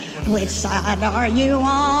Which side are you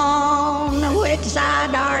on? Which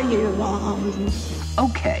side are you on?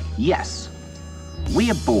 Okay, yes.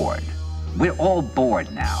 We are bored. We're all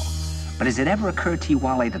bored now. But has it ever occurred to you,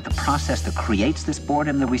 Wally, that the process that creates this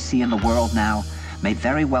boredom that we see in the world now may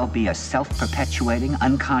very well be a self-perpetuating,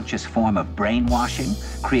 unconscious form of brainwashing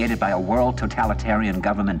created by a world totalitarian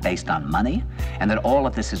government based on money, and that all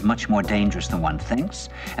of this is much more dangerous than one thinks,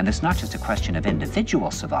 and it's not just a question of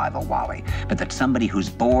individual survival, Wally, but that somebody who's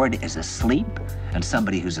bored is asleep, and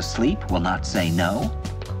somebody who's asleep will not say no?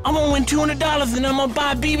 I'm gonna win $200 and I'm gonna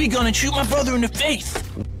buy a BB gun and shoot my brother in the face.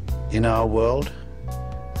 In our world,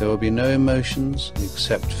 there will be no emotions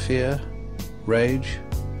except fear, rage,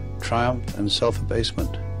 triumph, and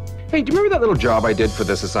self-abasement. Hey, do you remember that little job I did for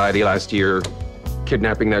the Society last year,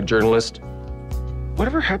 kidnapping that journalist?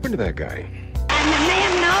 Whatever happened to that guy? And the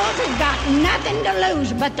man knows he's got nothing to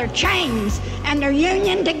lose but their chains and their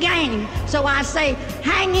union to gain. So I say,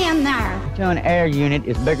 hang in there. 20-ton air unit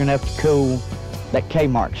is big enough to cool that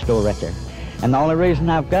Kmart store right there. And the only reason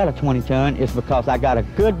I've got a 20-ton is because I got a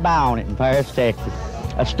good buy on it in Paris, Texas.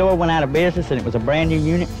 A store went out of business and it was a brand new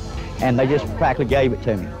unit, and they just practically gave it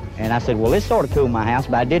to me. And I said, well, this sort of cooled my house,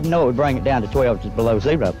 but I didn't know it would bring it down to 12 just below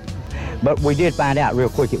zero. But we did find out real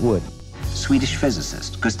quick it would. Swedish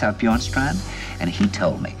physicist Gustav Bjornstrand, and he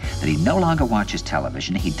told me that he no longer watches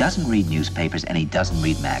television, he doesn't read newspapers, and he doesn't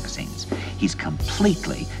read magazines. He's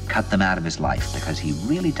completely cut them out of his life because he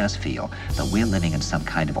really does feel that we're living in some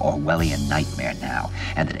kind of Orwellian nightmare now,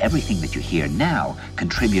 and that everything that you hear now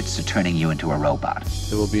contributes to turning you into a robot.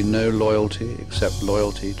 There will be no loyalty except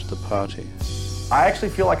loyalty to the party. I actually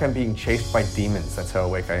feel like I'm being chased by demons. That's how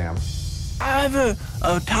awake I am. I have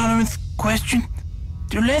a tolerance question.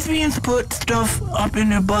 Do lesbians put stuff up in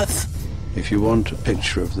their butts? If you want a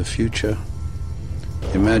picture of the future,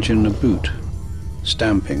 imagine a boot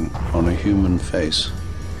stamping on a human face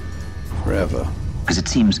forever. Because it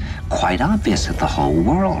seems quite obvious that the whole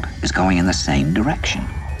world is going in the same direction.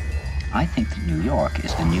 I think that New York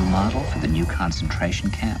is the new model for the new concentration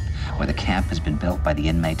camp, where the camp has been built by the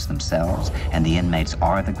inmates themselves, and the inmates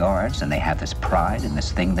are the guards, and they have this pride in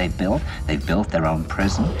this thing they've built. They've built their own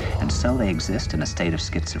prison, and so they exist in a state of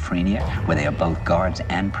schizophrenia, where they are both guards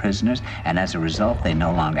and prisoners, and as a result, they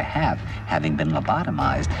no longer have, having been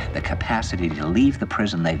lobotomized, the capacity to leave the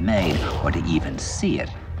prison they've made, or to even see it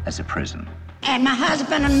as a prison. And my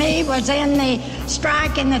husband and me was in the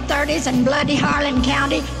strike in the 30s in bloody Harlan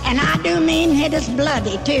County, and I do mean it is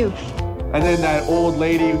bloody, too. And then that old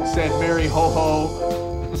lady said, Mary ho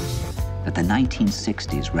ho. That the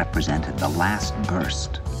 1960s represented the last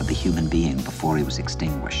burst of the human being before he was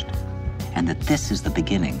extinguished. And that this is the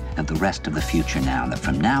beginning of the rest of the future now, and that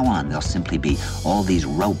from now on there'll simply be all these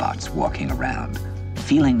robots walking around,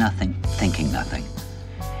 feeling nothing, thinking nothing.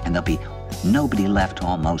 And there'll be nobody left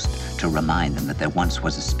almost to remind them that there once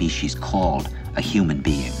was a species called a human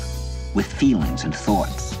being, with feelings and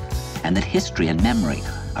thoughts, and that history and memory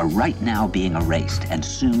are right now being erased, and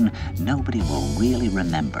soon nobody will really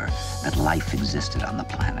remember that life existed on the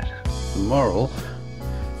planet. The moral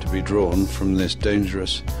to be drawn from this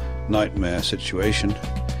dangerous nightmare situation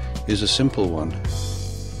is a simple one.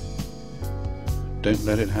 Don't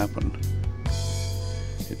let it happen.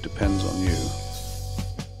 It depends on you.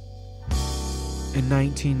 In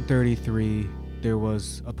 1933, there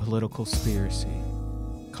was a political conspiracy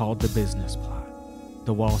called the Business Plot,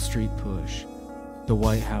 the Wall Street Push, the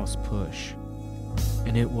White House Push,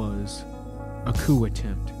 and it was a coup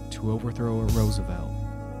attempt to overthrow Roosevelt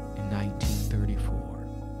in 1934.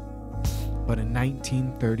 But in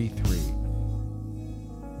 1933,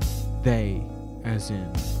 they, as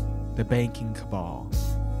in the banking cabal,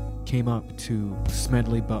 came up to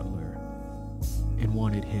Smedley Butler and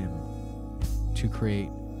wanted him to create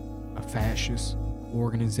a fascist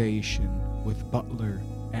organization with Butler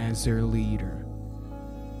as their leader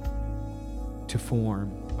to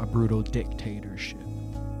form a brutal dictatorship.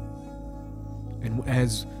 And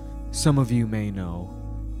as some of you may know,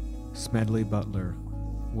 Smedley Butler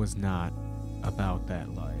was not about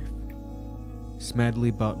that life. Smedley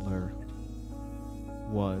Butler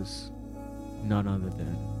was none other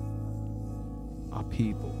than a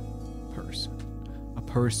people person. A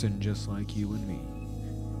person just like you and me.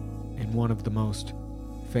 And one of the most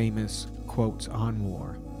famous quotes on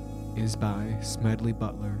war is by Smedley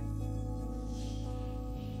Butler.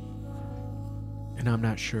 And I'm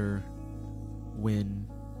not sure when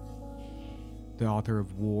the author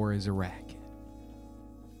of War is a Racket.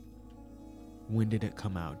 When did it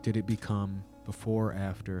come out? Did it become before or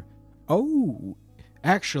after? Oh,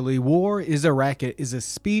 actually, War is a Racket is a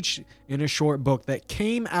speech in a short book that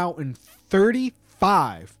came out in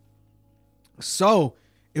 35. So,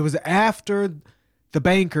 It was after the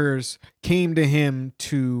bankers came to him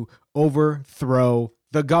to overthrow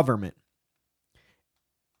the government.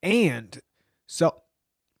 And so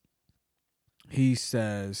he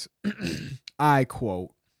says, I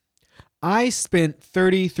quote, I spent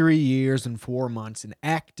 33 years and 4 months in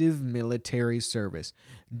active military service.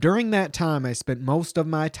 During that time, I spent most of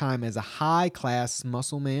my time as a high-class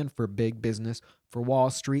muscle man for big business, for Wall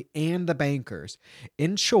Street and the bankers.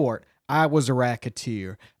 In short, I was a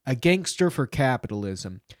racketeer, a gangster for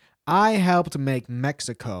capitalism. I helped make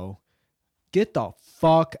Mexico. Get the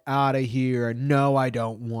fuck out of here. No, I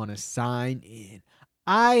don't want to sign in.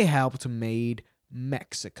 I helped made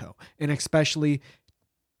Mexico, and especially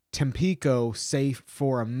Tampico, safe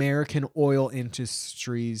for American oil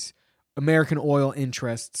interests in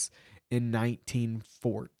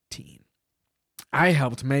 1914. I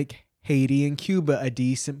helped make Haiti and Cuba a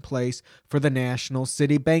decent place for the National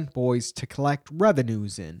City Bank boys to collect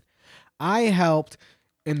revenues in. I helped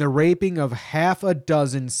in the raping of half a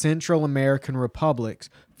dozen Central American republics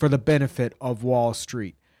for the benefit of Wall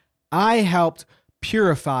Street. I helped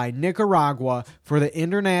purify Nicaragua for the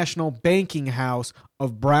international banking house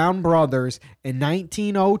of Brown Brothers in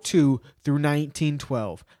 1902 through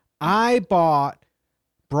 1912. I brought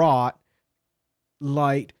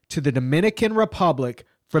light to the Dominican Republic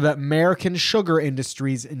for the American sugar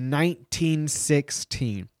industries in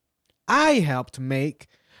 1916. I helped make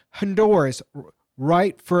Honduras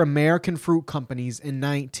right for American fruit companies in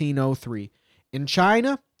 1903. In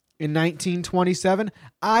China, in 1927,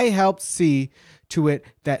 I helped see to it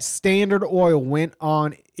that Standard Oil went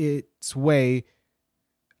on its way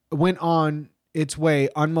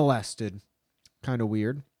unmolested. Kind of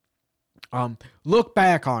weird. Look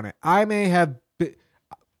back on it. I might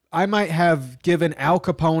have given Al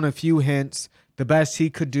Capone a few hints. The best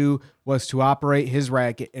he could do was to operate his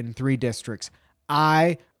racket in 3 districts.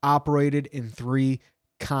 I operated in 3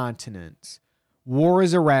 continents. War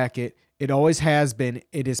is a racket. It always has been.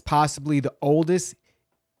 It is possibly the oldest,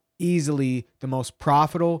 easily the most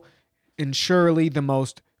profitable, and surely the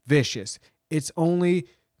most vicious. It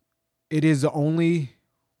is the only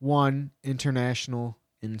one international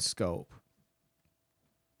in scope.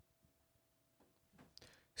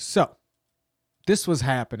 So, this was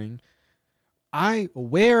happening.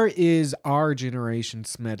 Where is our generation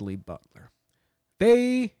Smedley Butler?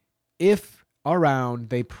 They, if around,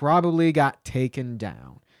 they probably got taken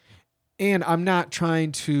down. And I'm not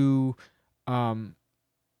trying to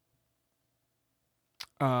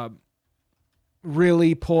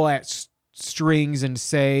really pull at strings and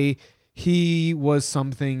say he was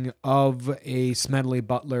something of a Smedley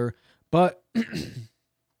Butler, but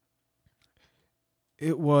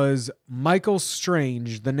it was Michael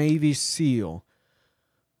Strange, the Navy SEAL,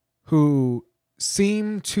 who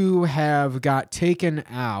seemed to have got taken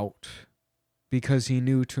out because he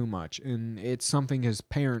knew too much. And it's something his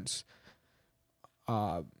parents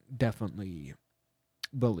definitely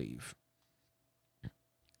believe.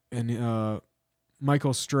 And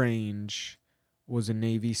Michael Strange was a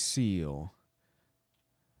Navy SEAL.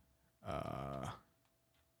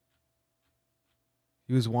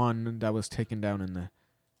 He was one that was taken down in the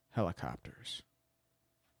helicopters.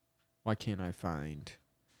 Why can't I find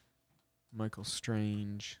Michael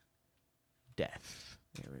Strange death?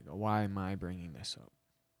 There we go. Why am I bringing this up?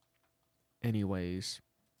 Anyways.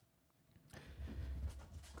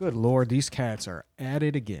 Good Lord, these cats are at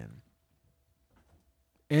it again.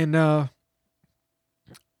 And,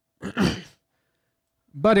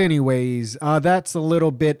 but anyways, that's a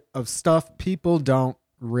little bit of stuff people don't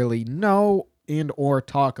really know and or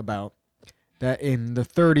talk about. That in the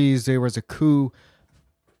 30s, there was a coup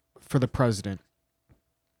for the president.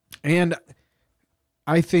 And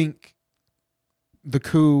I think the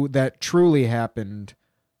coup that truly happened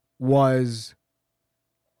was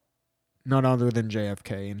none other than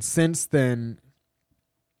JFK. And since then,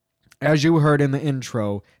 as you heard in the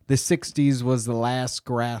intro, the 60s was the last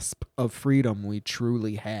grasp of freedom we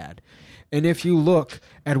truly had. And if you look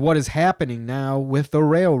at what is happening now with the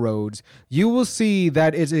railroads, you will see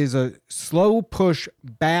that it is a slow push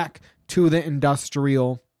back to the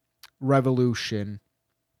Industrial Revolution,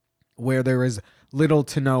 where there is little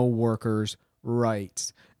to no workers'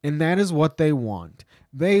 rights. And that is what they want.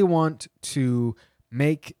 They want to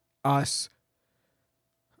make us,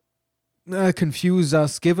 confuse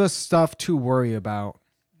us, give us stuff to worry about,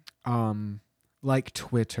 like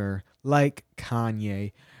Twitter, like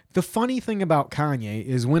Kanye. The funny thing about Kanye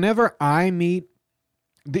is whenever I meet,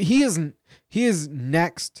 he is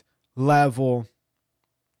next level.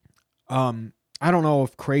 I don't know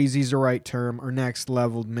if crazy is the right term, or next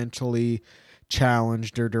level mentally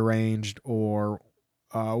challenged or deranged or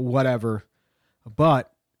whatever.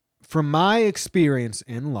 But from my experience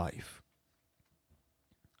in life,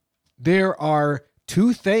 there are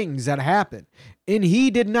two things that happen, and he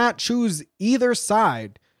did not choose either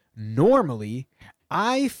side. Normally,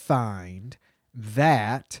 I find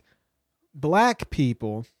that black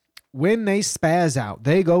people, when they spaz out,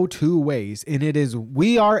 they go two ways, and it is,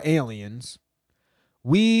 we are aliens.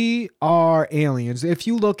 We are aliens. If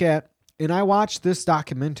you look at, and I watched this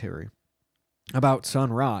documentary about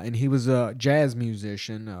Sun Ra, and he was a jazz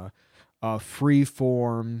musician, a free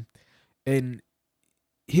form, and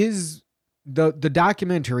the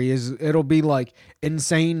documentary is, it'll be like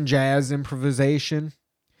insane jazz improvisation,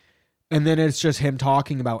 and then it's just him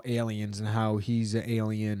talking about aliens and how he's an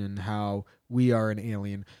alien and how we are an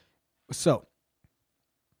alien. So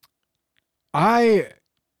I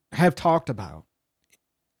have talked about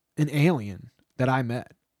an alien that I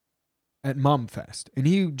met at Mumfest, and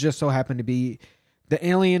he just so happened to be, the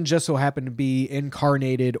alien just so happened to be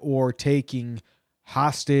incarnated or taking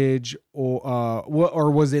hostage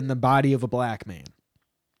or was in the body of a black man.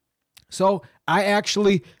 So I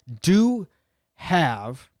actually do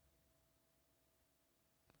have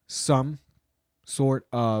some sort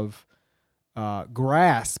of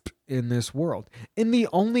grasp in this world. And the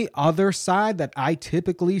only other side that I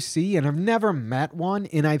typically see, and I've never met one,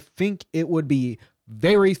 and I think it would be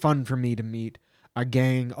very fun for me to meet a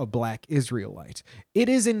gang of black Israelites. It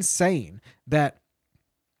is insane that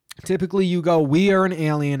typically you go, we are an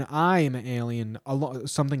alien, I am an alien,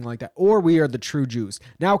 something like that, or we are the true Jews.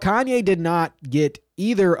 Now, Kanye did not get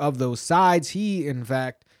either of those sides. He, in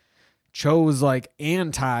fact, chose like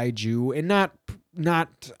anti-Jew and not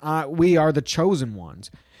we are the chosen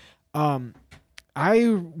ones. I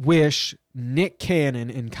wish Nick Cannon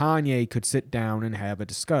and Kanye could sit down and have a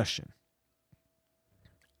discussion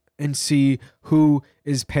and see who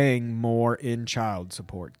is paying more in child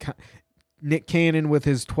support. Nick Cannon with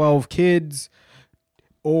his 12 kids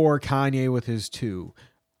or Kanye with his 2.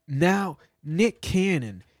 Now, Nick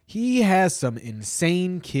Cannon, he has some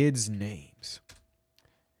insane kids' names.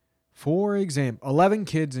 For example, 11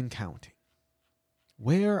 kids and counting.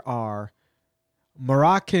 Where are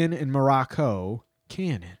Moroccan and Morocco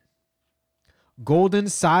Cannon? Golden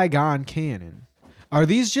Saigon Cannon. Are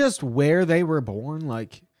these just where they were born?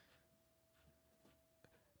 Like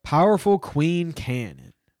Powerful Queen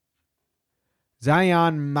Cannon.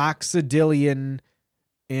 Zion Maxidillion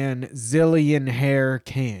and Zillion Hair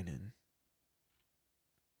Cannon.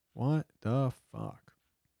 What the fuck?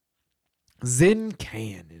 Zin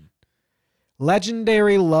Cannon.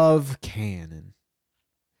 Legendary Love Cannon.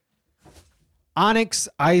 Onyx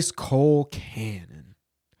Ice Coal Cannon.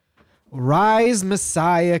 Rise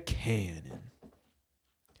Messiah Cannon.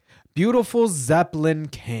 Beautiful Zeppelin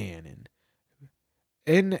Cannon.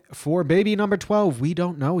 And for baby number 12, we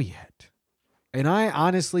don't know yet. And I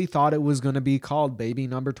honestly thought it was going to be called baby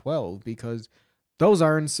number 12 because those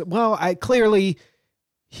are, clearly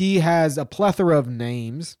he has a plethora of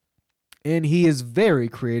names and he is very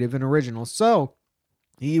creative and original. So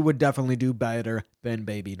he would definitely do better than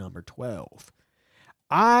baby number 12.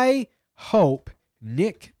 I hope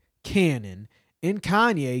Nick Cannon and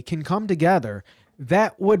Kanye can come together.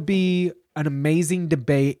 That would be an amazing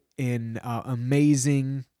debate and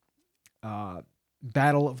amazing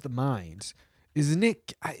battle of the minds.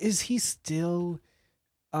 Is he still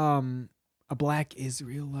a black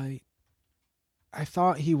Israelite? I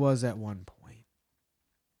thought he was at one point.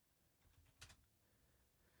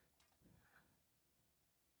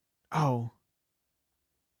 Oh.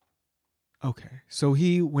 Okay. So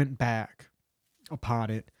he went back upon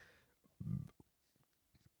it.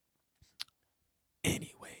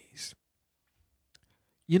 Anyways.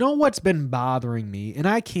 You know what's been bothering me, and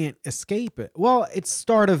I can't escape it? Well, it's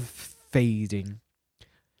sort of fading.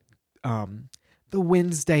 The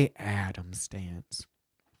Wednesday Addams dance.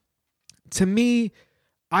 To me,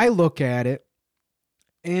 I look at it,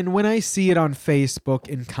 and when I see it on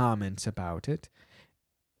Facebook and comments about it,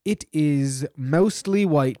 it is mostly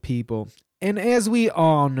white people. And as we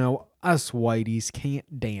all know, us whiteys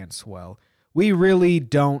can't dance well. We really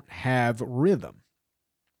don't have rhythm.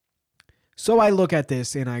 So I look at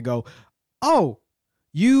this and I go, oh,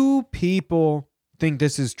 you people think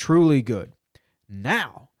this is truly good.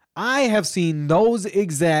 Now, I have seen those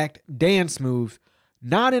exact dance moves,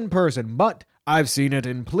 not in person, but I've seen it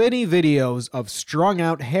in plenty videos of strung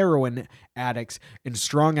out heroin addicts and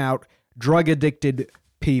strung out drug addicted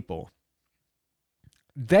people.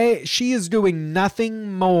 She is doing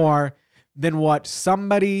nothing more than what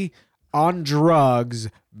somebody on drugs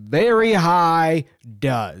very high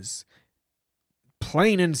does.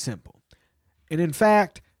 Plain and simple. And in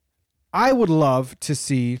fact, I would love to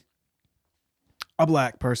see a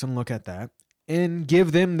black person look at that and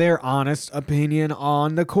give them their honest opinion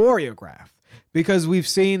on the choreograph. Because we've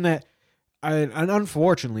seen that, and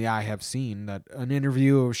unfortunately I have seen that an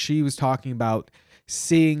interview where she was talking about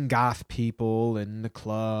seeing goth people in the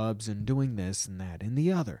clubs and doing this and that and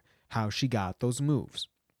the other, how she got those moves.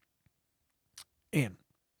 And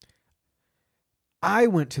I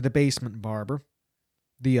went to the basement barber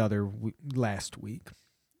last week,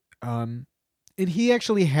 and he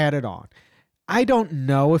actually had it on. I don't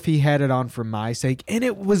know if he had it on for my sake, and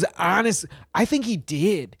it was honest. I think he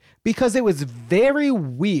did, because it was very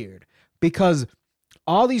weird, because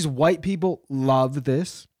all these white people love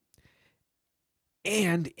this,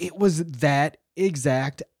 and it was that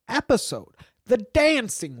exact episode. The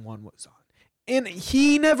dancing one was on, and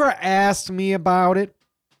he never asked me about it.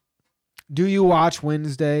 Do you watch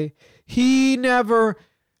Wednesday?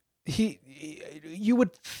 You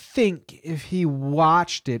would think if he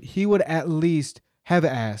watched it, he would at least have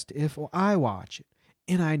asked if I watch it.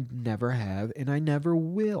 And I never have, and I never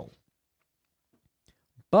will.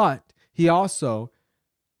 But he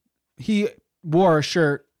wore a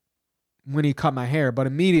shirt when he cut my hair, but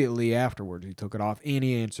immediately afterwards he took it off and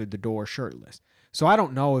he answered the door shirtless. So I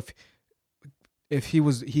don't know if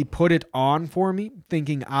he put it on for me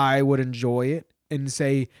thinking I would enjoy it and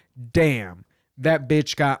say, damn, that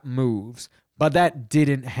bitch got moves. But that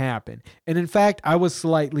didn't happen. And in fact, I was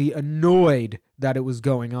slightly annoyed that it was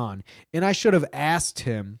going on. And I should have asked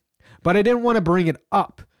him, but I didn't want to bring it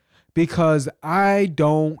up because I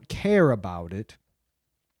don't care about it.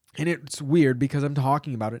 And it's weird because I'm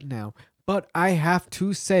talking about it now. But I have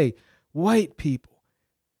to say, white people.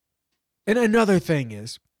 And another thing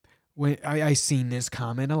is, when I seen this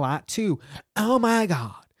comment a lot too. Oh my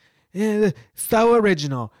God. So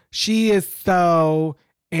original. She is so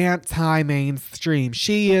anti-mainstream.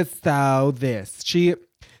 She is so this. She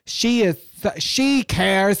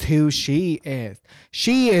cares who she is.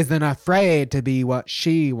 She isn't afraid to be what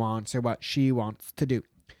she wants or what she wants to do.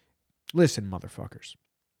 Listen, motherfuckers.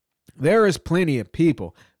 There is plenty of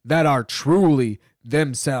people that are truly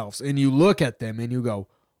themselves, and you look at them and you go,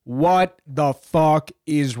 what the fuck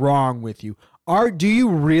is wrong with you? Do you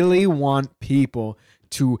really want people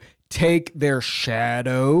to take their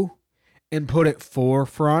shadow and put it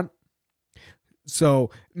forefront? So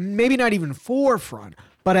maybe not even forefront,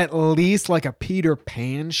 but at least like a Peter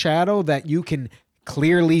Pan shadow that you can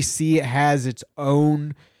clearly see it has its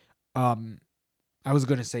own, I was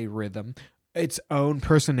going to say rhythm, its own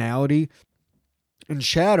personality. And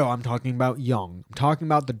shadow, I'm talking about young. I'm talking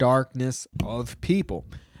about the darkness of people.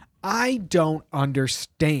 I don't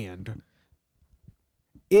understand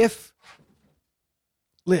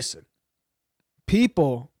listen,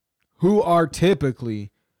 people who are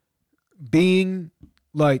typically being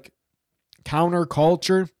like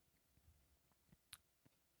counterculture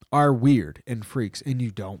are weird and freaks, and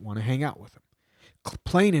you don't want to hang out with them.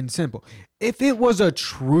 Plain and simple. If it was a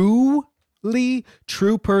true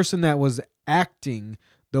person that was acting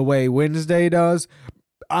the way Wednesday does,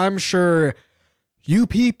 I'm sure you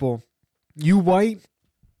white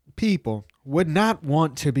people would not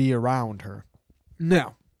want to be around her.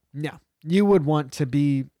 No. You would want to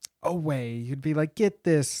be away. You'd be like, get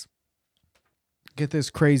this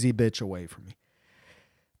crazy bitch away from me.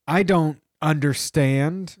 I don't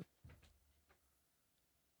understand.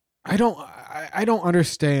 I don't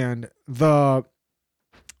understand the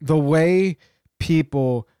way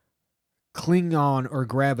people cling on or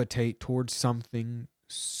gravitate towards something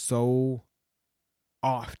so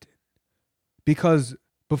often. Because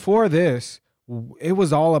before this, it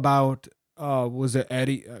was all about, was it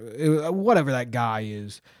Eddie? Whatever that guy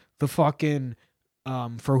is. The fucking,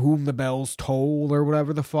 For Whom the Bells Toll or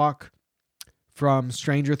whatever the fuck. From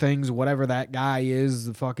Stranger Things, whatever that guy is.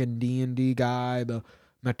 The fucking D&D guy, the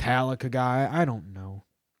Metallica guy. I don't know.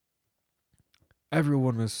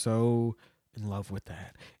 Everyone was so in love with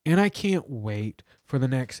that. And I can't wait for the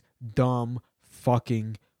next dumb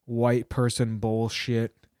fucking white person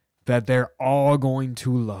bullshit that they're all going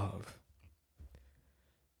to love.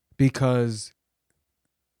 Because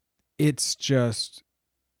it's just,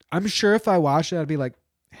 I'm sure if I watched it, I'd be like,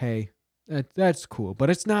 hey, that's cool. But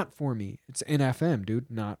it's not for me. It's NFM,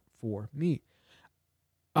 dude. Not for me.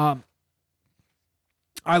 I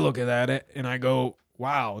look at it and I go,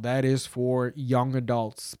 wow, that is for young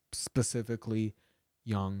adults, specifically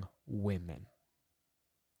young women.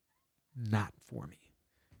 Not for me.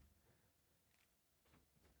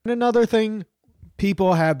 And another thing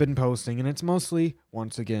people have been posting, and it's mostly,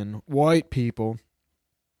 once again, white people.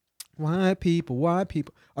 White people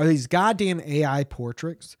are these goddamn AI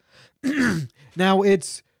portraits. Now,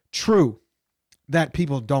 it's true that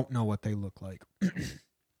people don't know what they look like.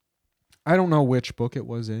 I don't know which book it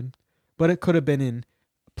was in, but it could have been in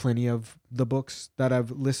plenty of the books that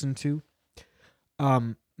I've listened to.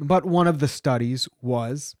 But one of the studies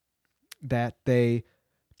was that they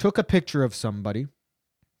took a picture of somebody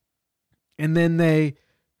and then they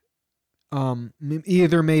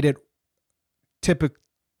either made it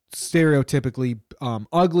stereotypically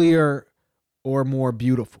uglier or more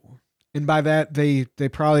beautiful. And by that, they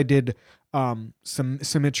probably did some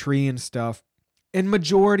symmetry and stuff. And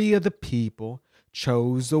majority of the people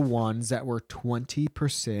chose the ones that were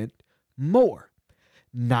 20% more.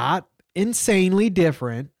 Not insanely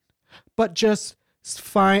different, but just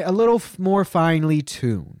a little more finely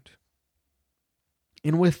tuned.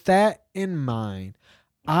 And with that in mind,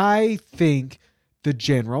 I think the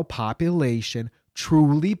general population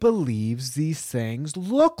truly believes these things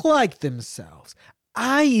look like themselves.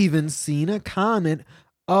 I even seen a comment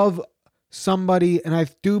of somebody, and I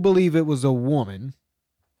do believe it was a woman,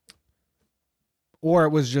 or it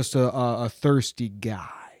was just a thirsty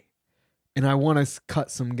guy. And I want to cut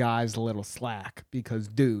some guys a little slack because,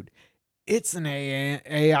 dude, it's an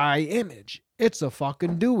AI image. It's a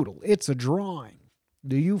fucking doodle. It's a drawing.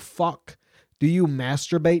 Do you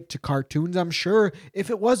masturbate to cartoons? I'm sure if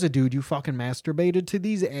it was a dude, you fucking masturbated to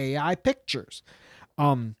these AI pictures.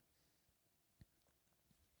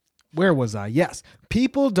 Where was I? Yes.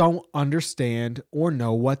 People don't understand or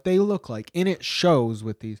know what they look like. And it shows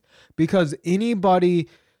with these. Because anybody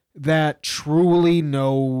that truly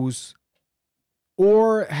knows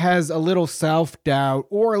or has a little self-doubt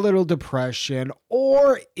or a little depression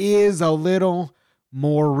or is a little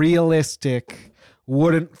more realistic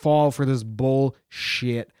wouldn't fall for this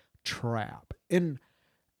bullshit trap. And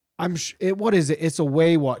what is it? It's a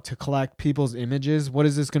way to collect people's images. What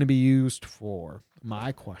is this going to be used for?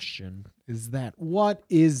 My question is that what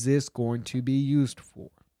is this going to be used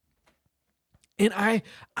for? And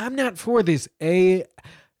I'm not for this. I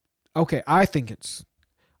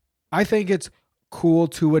think it's cool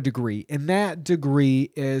to a degree. And that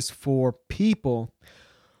degree is for people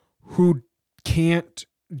who can't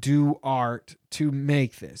do art to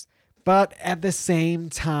make this. But at the same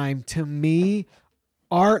time, to me,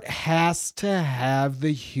 art has to have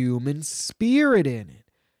the human spirit in it.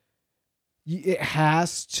 It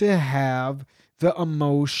has to have the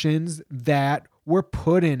emotions that were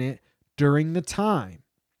put in it during the time.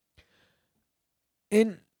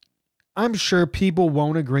 And I'm sure people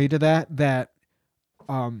won't agree to that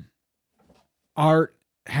art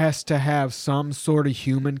has to have some sort of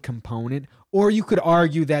human component. Or you could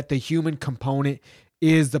argue that the human component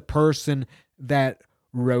is the person that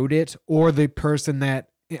wrote it or the person that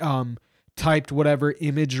typed whatever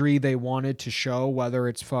imagery they wanted to show, whether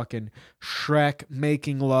it's fucking Shrek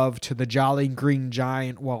making love to the Jolly Green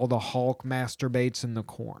Giant while the Hulk masturbates in the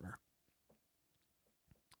corner.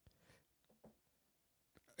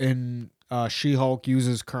 And She-Hulk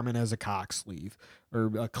uses Kermit as a cock sleeve or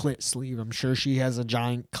a clit sleeve. I'm sure she has a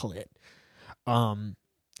giant clit. You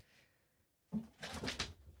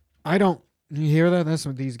hear that? That's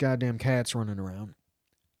what these goddamn cats running around.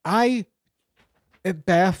 It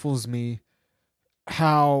baffles me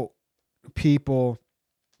how people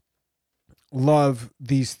love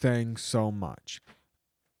these things so much.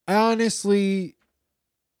 Honestly,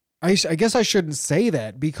 I guess I shouldn't say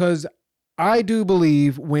that because I do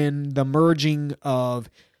believe when the merging of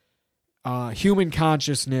human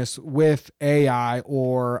consciousness with AI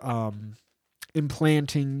or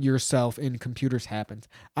implanting yourself in computers happens,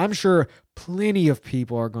 I'm sure plenty of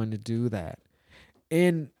people are going to do that.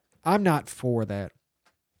 And I'm not for that.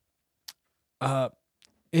 I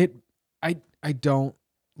don't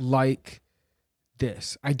like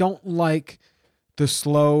this. I don't like the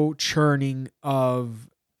slow churning of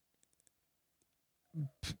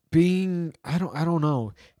being, I don't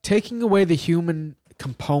know, taking away the human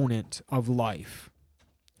component of life,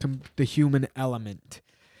 the human element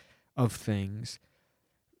of things.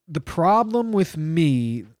 The problem with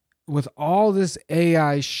me, with all this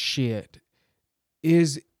AI shit,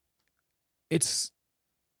 is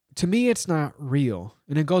to me, it's not real.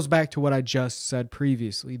 And it goes back to what I just said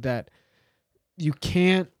previously, that you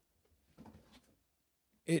can't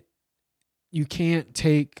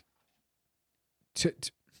take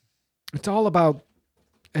it's all about,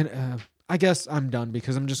 and I guess I'm done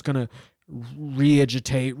because I'm just going to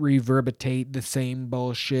reverberate the same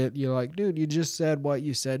bullshit. You're like, dude, you just said what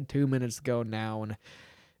you said 2 minutes ago now.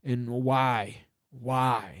 And why?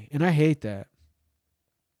 And I hate that.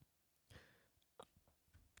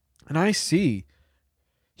 And I see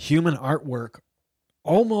human artwork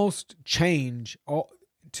almost change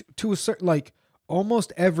to a certain, like,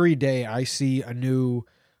 almost every day I see a new,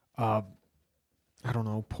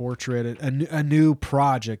 portrait, a new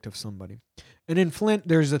project of somebody. And in Flint,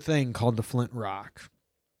 there's a thing called the Flint Rock.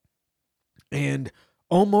 And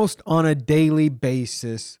almost on a daily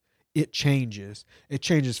basis, it changes. It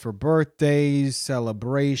changes for birthdays,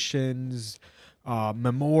 celebrations,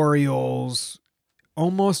 memorials.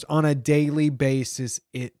 Almost on a daily basis,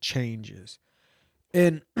 it changes.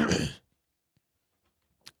 And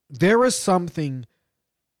there is something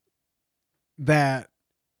that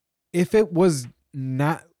if it was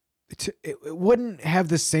not, it wouldn't have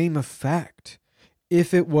the same effect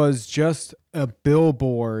if it was just a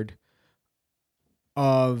billboard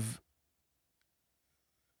of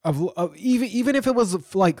even if it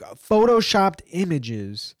was like photoshopped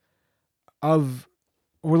images of,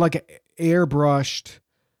 or like an airbrushed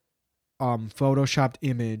photoshopped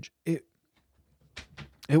image. It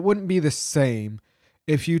wouldn't be the same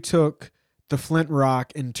if you took the Flint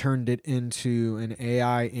Rock and turned it into an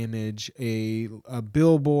AI image, a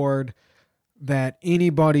billboard that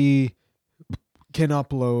anybody can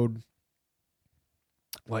upload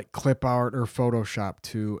like clip art or Photoshop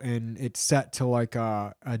to, and it's set to like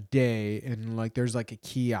a day, and like there's like a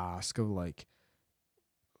kiosk of like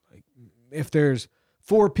if there's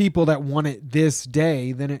 4 people that want it this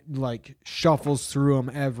day, then it like shuffles through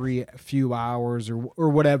them every few hours or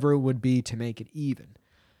whatever it would be to make it even.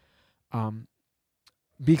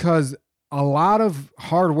 Because a lot of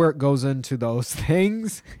hard work goes into those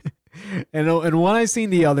things. and one I seen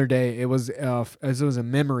the other day, it was as it was a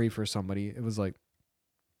memory for somebody. It was like,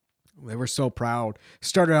 they were so proud.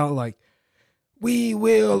 Started out like, "We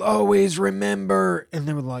will always remember." And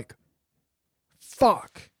they were like,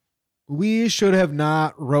 fuck. We should have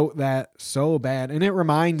not wrote that so bad. And it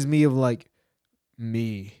reminds me of like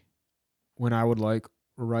me when I would like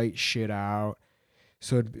write shit out.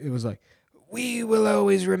 So it was like, "We will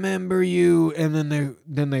always remember you." And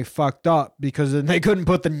then they fucked up because then they couldn't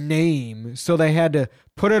put the name. So they had to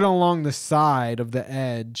put it along the side of the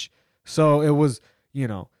edge. So it was,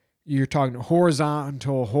 you're talking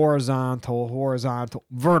horizontal,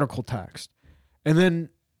 vertical text. And then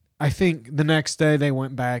I think the next day they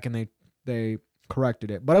went back and they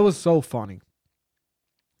corrected it. But it was so funny.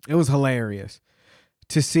 It was hilarious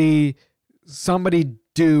to see somebody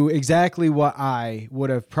do exactly what I would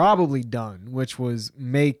have probably done, which was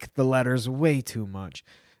make the letters way too much.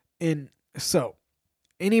 And so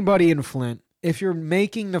anybody in Flint, if you're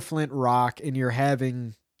making the Flint Rock and if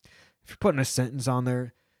you're putting a sentence on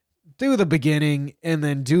there, do the beginning and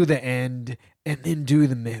then do the end and then do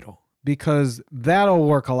the middle, because that'll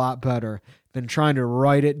work a lot better than trying to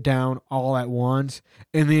write it down all at once.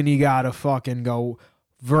 And then you got to fucking go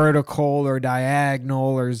vertical or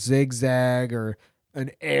diagonal or zigzag or an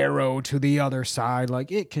arrow to the other side.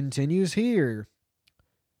 Like it continues here.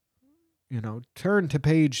 Turn to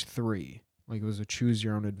page 3. Like it was a choose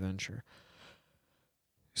your own adventure.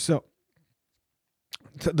 So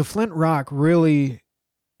the Flint Rock really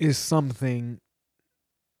is something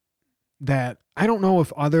that I don't know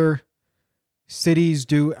if other cities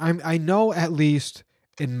do. I know at least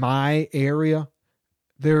in my area,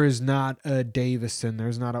 there is not a Davison,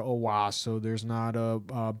 there's not a Owasso, there's not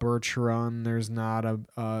a Birch Run, there's not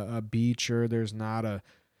a Beecher, there's not a...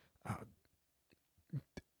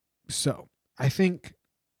 So I think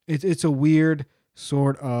it's a weird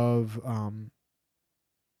sort of...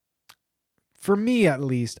 for me at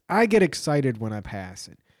least, I get excited when I pass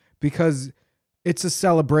it because it's a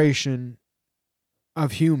celebration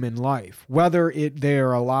of human life, whether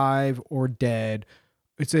they're alive or dead.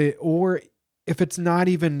 Or if it's not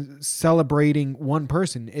even celebrating one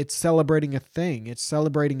person, it's celebrating a thing. It's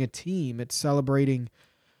celebrating a team. It's celebrating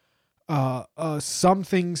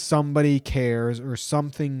something somebody cares or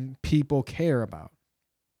something people care about.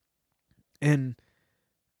 And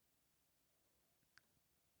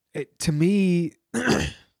to me,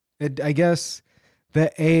 I guess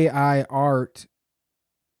the AI art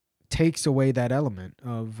takes away that element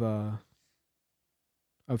of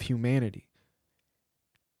humanity.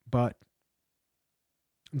 But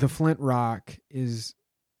the Flint Rock is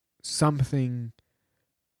something.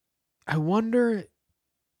 I wonder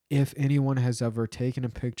if anyone has ever taken a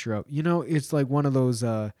picture of. It's like one of those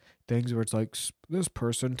things where it's like, this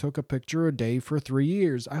person took a picture a day for 3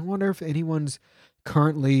 years. I wonder if anyone's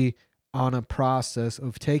currently on a process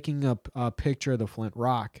of taking a picture of the Flint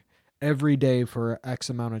Rock every day for X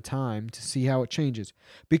amount of time to see how it changes.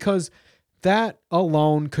 Because that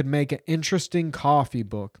alone could make an interesting coffee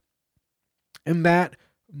book. And that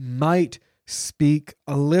might speak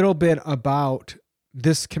a little bit about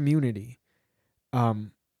this community.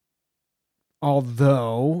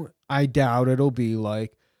 Although I doubt it'll be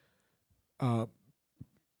like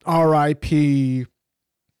R.I.P.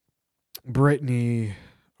 Britney,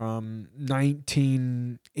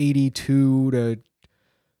 1982 to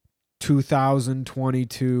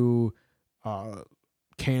 2022,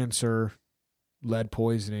 cancer, lead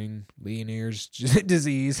poisoning, Legionnaire's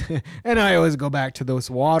disease. And I always go back to those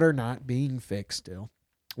water not being fixed still.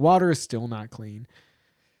 Water is still not clean.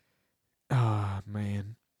 Ah,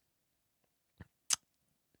 man.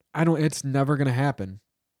 It's never going to happen.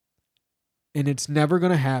 And it's never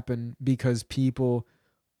going to happen because people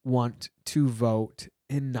want to vote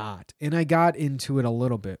and not. And I got into it a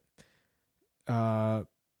little bit.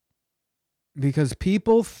 Because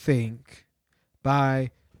people think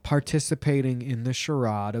by participating in the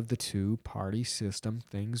charade of the two-party system,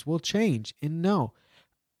 things will change. And no.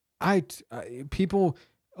 People,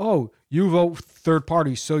 oh, you vote third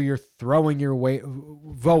party, so you're throwing your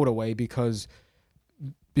vote away because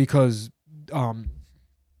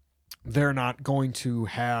they're not going to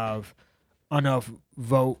have enough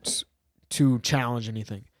votes to challenge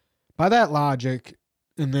anything. By that logic,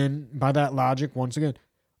 once again,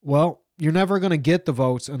 well, you're never going to get the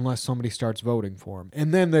votes unless somebody starts voting for them.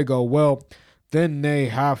 And then they go, well, then they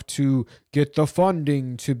have to get the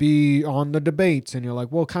funding to be on the debates. And you're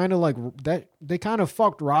like, well, kind of like that. They kind of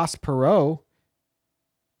fucked Ross Perot.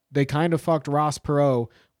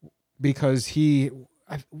 Because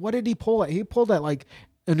what did he pull at? He pulled at like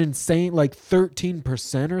an insane, like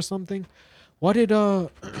 13% or something. What did,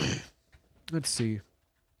 let's see.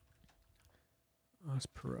 Ross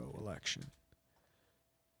Perot election.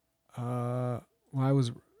 Why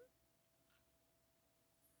was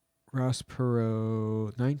Ross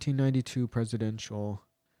Perot 1992 presidential?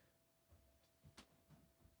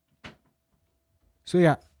 So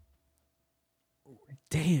yeah.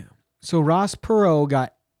 Damn. So Ross Perot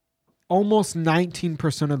got almost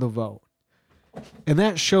 19% of the vote. And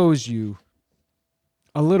that shows you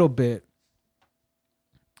a little bit.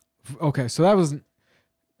 Okay, so that was,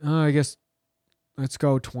 I guess, let's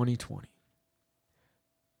go 2020.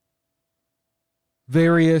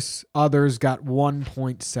 Various others got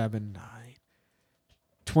 1.79.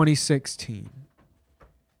 2016.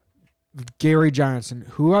 Gary Johnson,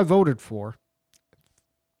 who I voted for,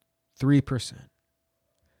 3%.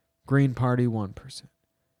 Green Party, 1%.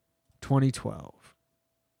 2012.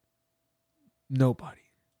 Nobody.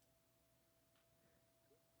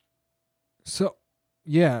 So,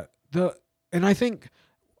 yeah, and I think,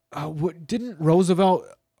 didn't Roosevelt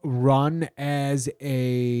run as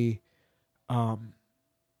a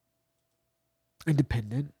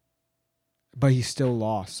independent, but he still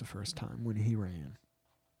lost the first time when he ran.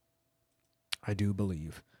 I do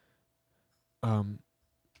believe. I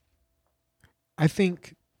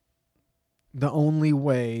think the only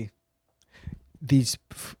way it's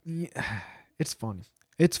fun.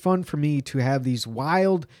 It's fun for me to have these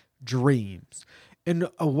wild dreams. And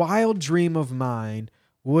a wild dream of mine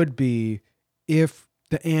would be if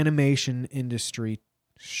the animation industry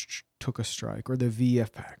took a strike, or the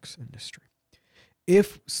VFX industry.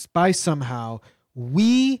 If by somehow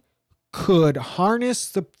we could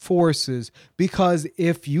harness the forces, because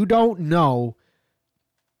if you don't know,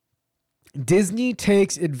 Disney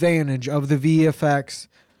takes advantage of the VFX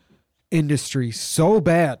industry so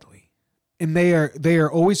badly, and they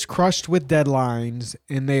are always crushed with deadlines,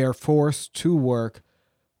 and they are forced to work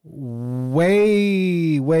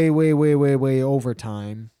way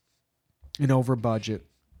overtime and over budget.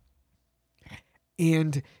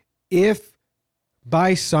 And if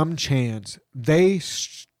by some chance they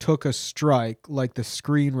took a strike like the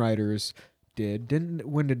screenwriters did,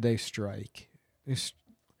 when did they strike?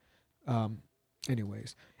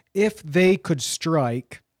 Anyways, if they could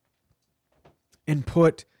strike and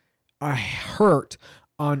put a hurt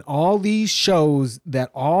on all these shows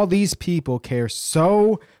that all these people care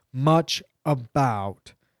so much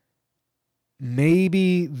about,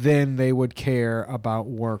 maybe then they would care about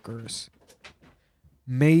workers.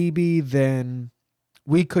 Maybe then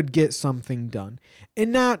we could get something done.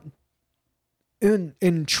 And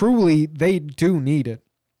truly, they do need it,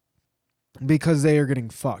 because they are getting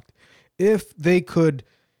fucked. If they could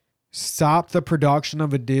stop the production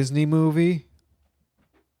of a Disney movie,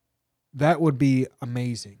 that would be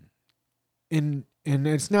amazing. And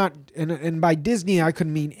it's not, and by Disney I could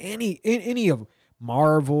mean any of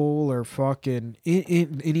Marvel or fucking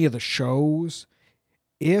any of the shows.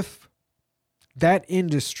 If that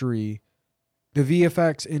industry, the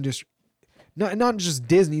VFX industry, not just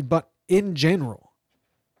Disney, but in general,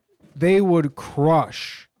 they would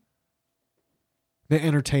crush the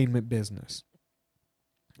entertainment business.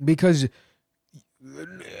 Because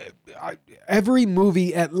every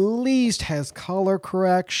movie at least has color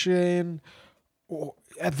correction, or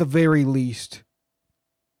at the very least.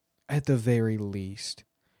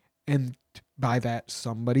 And by that,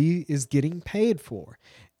 somebody is getting paid for.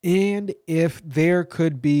 And if there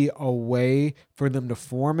could be a way for them to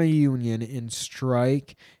form a union and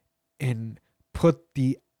strike and put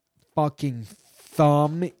the fucking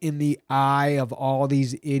thumb in the eye of all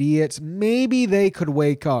these idiots, maybe they could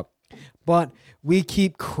wake up. But we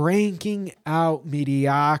keep cranking out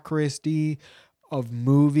mediocrity of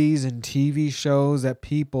movies and TV shows that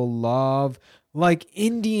people love, like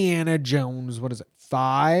Indiana Jones. What is it?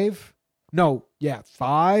 5? No, yeah,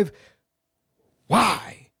 5.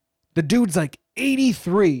 Why? The dude's like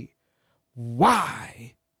 83.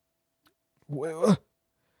 Why? The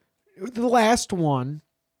last one,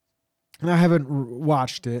 and I haven't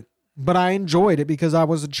watched it, but I enjoyed it because I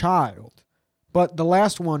was a child. But the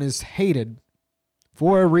last one is hated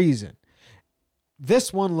for a reason.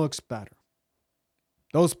 This one looks better.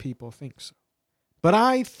 Those people think so. But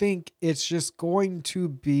I think it's just going to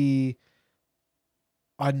be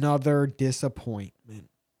another disappointment.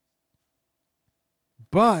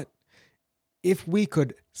 But if we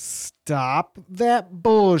could stop that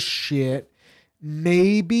bullshit,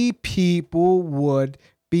 maybe people would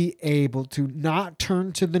be able to not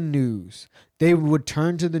turn to the news. They would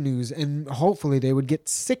turn to the news, and hopefully they would get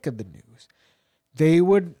sick of the news.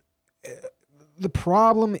 The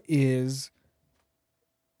problem is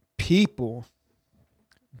people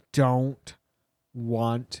don't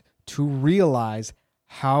want to realize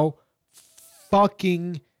how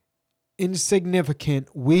fucking insignificant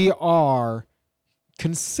we are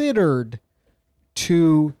considered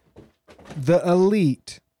to the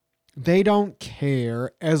elite. They don't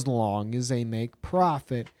care as long as they make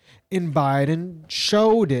profit. And Biden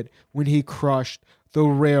showed it when he crushed the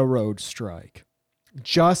railroad strike.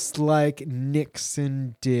 Just like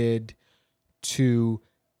Nixon did to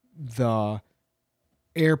the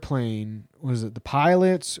airplane, was it the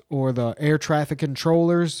pilots or the air traffic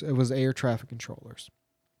controllers? It was air traffic controllers.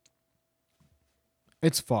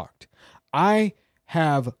 It's fucked. I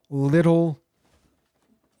have little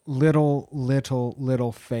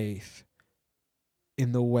faith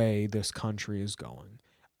in the way this country is going.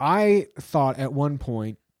 I thought at one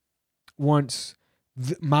point, once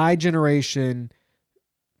my generation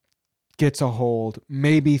gets a hold,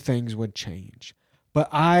 maybe things would change. But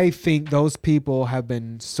I think those people have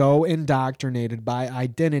been so indoctrinated by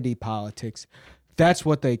identity politics. That's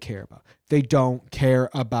what they care about. They don't care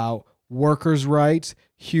about workers' rights.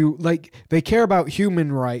 They care about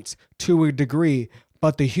human rights to a degree,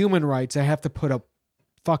 but the human rights, they have to put a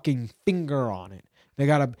fucking finger on it.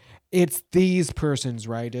 It's these person's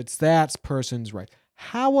right. It's that person's right.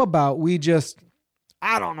 How about we just,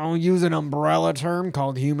 I don't know, use an umbrella term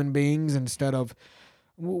called human beings instead of,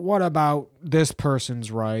 what about this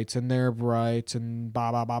person's rights and their rights and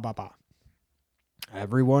blah, blah, blah, blah, blah.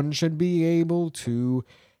 Everyone should be able to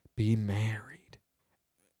be married.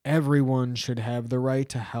 Everyone should have the right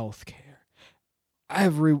to health care.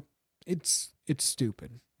 It's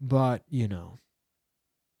stupid, but,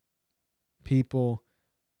 people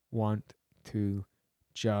want to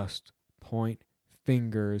just point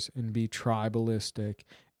fingers and be tribalistic.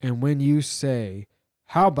 And when you say,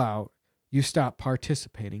 how about you stop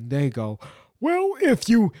participating, they go, well, if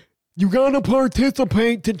you gotta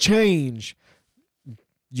participate to change.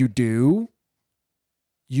 You do?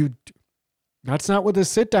 That's not what the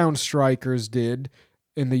sit-down strikers did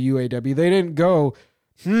in the UAW. They didn't go,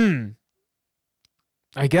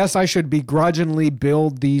 I guess I should begrudgingly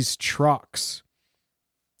build these trucks.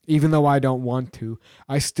 Even though I don't want to,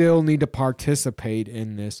 I still need to participate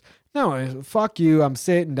in this. No, fuck you. I'm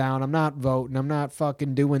sitting down. I'm not voting. I'm not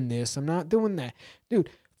fucking doing this. I'm not doing that. Dude,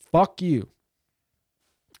 fuck you.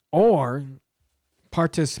 Or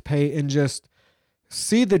participate and just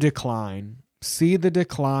see the decline. See the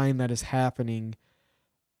decline that is happening.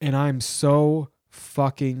 And I'm so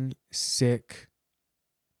fucking sick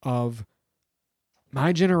of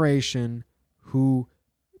my generation who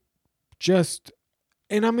just,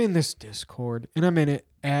 and I'm in this Discord, and I'm in it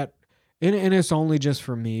and it's only just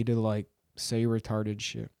for me to say retarded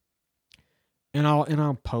shit. And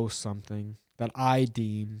I'll post something that I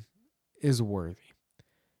deem is worthy.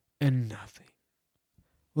 And nothing.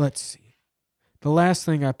 Let's see. The last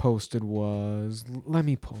thing I posted was, let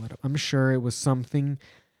me pull it up. I'm sure it was something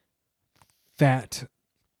that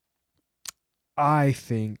I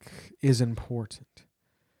think is important.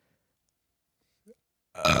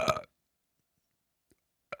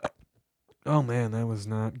 Oh man, that was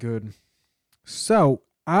not good. So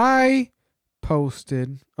I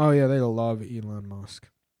posted. Oh, yeah, they love Elon Musk.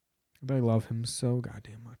 They love him so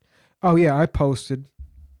goddamn much. Oh, yeah, I posted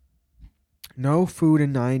no food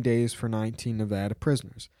in 9 days for 19 Nevada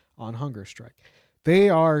prisoners on hunger strike. They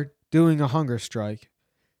are doing a hunger strike,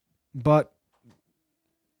 but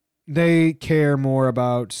they care more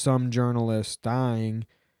about some journalists dying,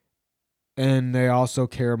 and they also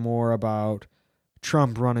care more about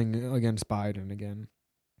Trump running against Biden again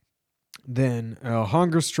than a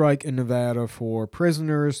hunger strike in Nevada for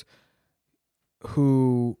prisoners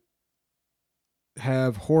who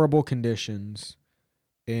have horrible conditions.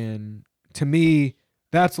 And to me,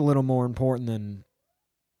 that's a little more important than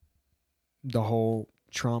the whole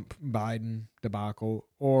Trump-Biden debacle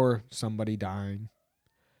or somebody dying.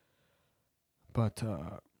 But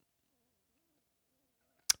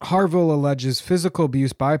Harville alleges physical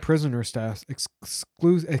abuse by prisoner staff,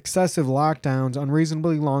 excessive lockdowns,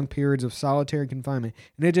 unreasonably long periods of solitary confinement,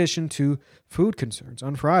 in addition to food concerns.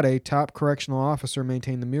 On Friday, top correctional officer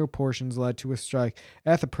maintained the meal portions led to a strike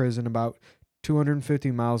at the prison about 250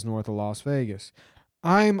 miles north of Las Vegas.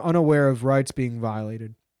 I'm unaware of rights being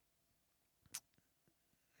violated.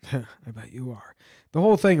 I bet you are. The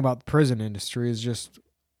whole thing about the prison industry is just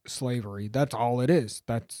slavery. That's all it is.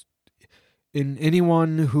 That's in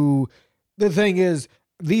anyone who, the thing is,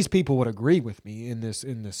 these people would agree with me in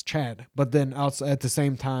this chat, but then outside, at the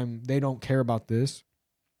same time, they don't care about this.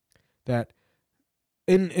 That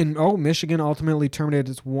Michigan ultimately terminated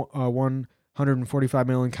its $145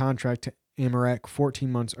 million contract to Amarak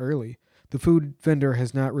 14 months early. The food vendor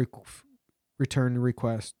has not returned a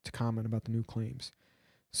request to comment about the new claims.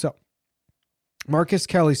 So, Marcus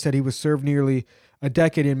Kelly said he was served nearly a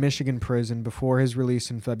decade in Michigan prison before his release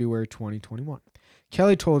in February 2021.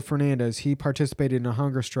 Kelly told Fernandez he participated in a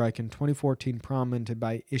hunger strike in 2014 prompted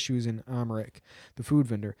by issues in Amarak, the food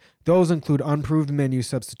vendor. Those include unproved menu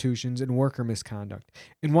substitutions and worker misconduct.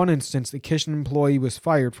 In one instance, the kitchen employee was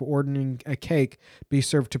fired for ordering a cake be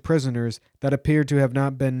served to prisoners that appeared to have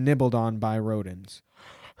not been nibbled on by rodents.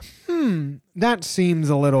 That seems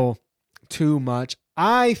a little too much.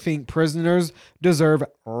 I think prisoners deserve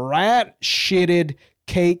rat-shitted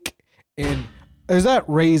cake and... Is that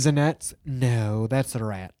Raisinets? No, that's a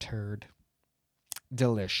rat turd.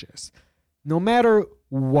 Delicious. No matter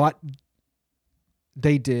what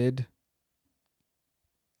they did,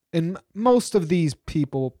 and most of these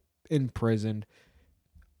people in prison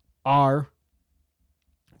are,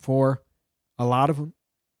 for a lot of them,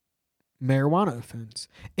 marijuana offense.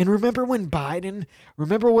 And remember when Biden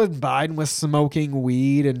was smoking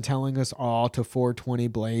weed and telling us all to 420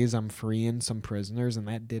 blaze, I'm freeing some prisoners, and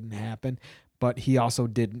that didn't happen. But he also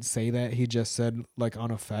didn't say that. He just said, like,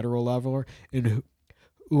 on a federal level, and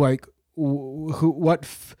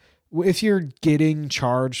if you're getting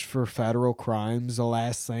charged for federal crimes, the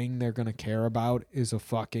last thing they're gonna care about is a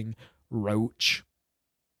fucking roach.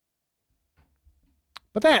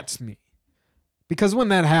 But that's me, because when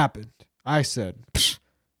that happened, I said, psh,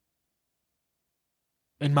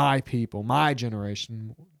 and my people, my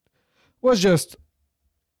generation, was just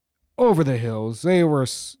over the hills. They were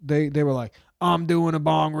like, I'm doing a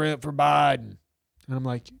bong rip for Biden. And I'm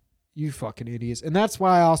like, you fucking idiots. And that's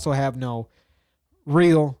why I also have no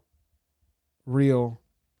real, the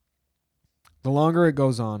longer it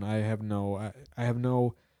goes on, I have no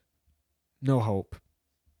hope,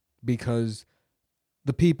 because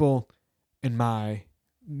the people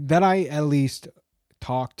that I at least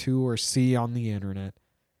talk to or see on the internet,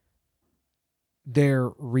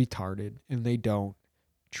 they're retarded and they don't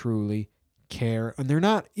truly care, and they're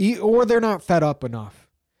not fed up enough.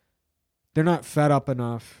 They're not fed up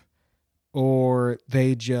enough, or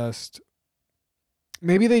maybe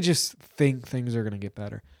they just think things are going to get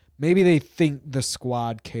better. Maybe they think the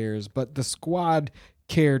squad cares, but the squad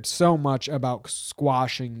cared so much about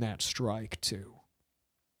squashing that strike too.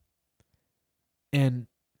 And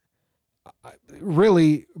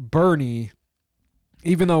really, Bernie,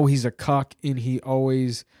 even though he's a cuck and he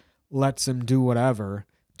always lets him do whatever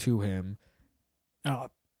to him,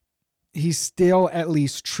 he's still at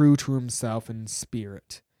least true to himself in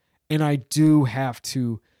spirit. And I do have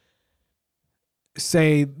to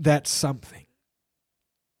say that's something.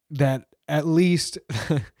 That at least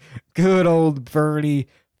good old Bernie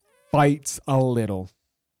fights a little.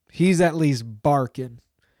 He's at least barking,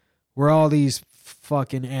 where all these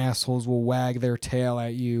fucking assholes will wag their tail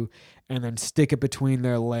at you and then stick it between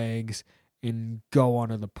their legs and go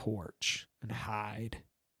onto the porch and hide.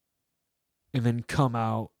 And then come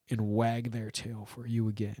out and wag their tail for you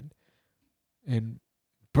again. And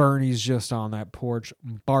Bernie's just on that porch,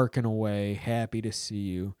 barking away, happy to see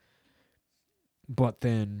you. But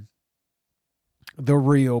then the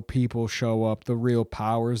real people show up, the real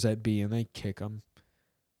powers that be, and they kick them.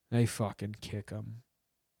 They fucking kick them.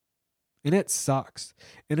 And it sucks.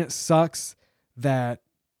 And it sucks that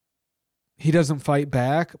he doesn't fight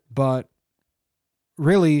back, but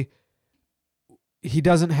really, he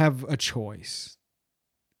doesn't have a choice.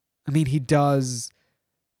 I mean, he does,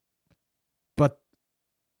 but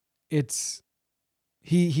it's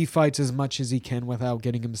he fights as much as he can without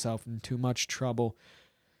getting himself in too much trouble.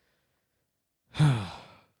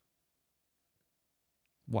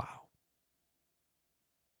 Wow.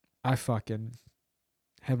 I fucking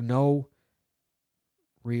have no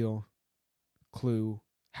real clue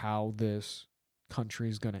how this country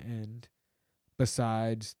is going to end,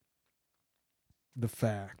 besides the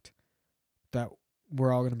fact that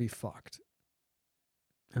we're all going to be fucked.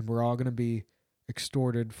 And we're all going to be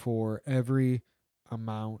extorted for every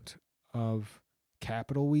amount of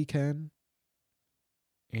capital we can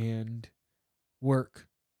and work.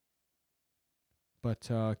 But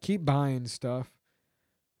keep buying stuff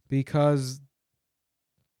because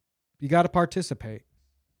you got to participate.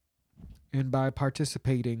 And by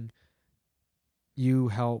participating, you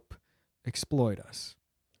help exploit us.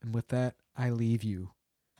 And with that, I leave you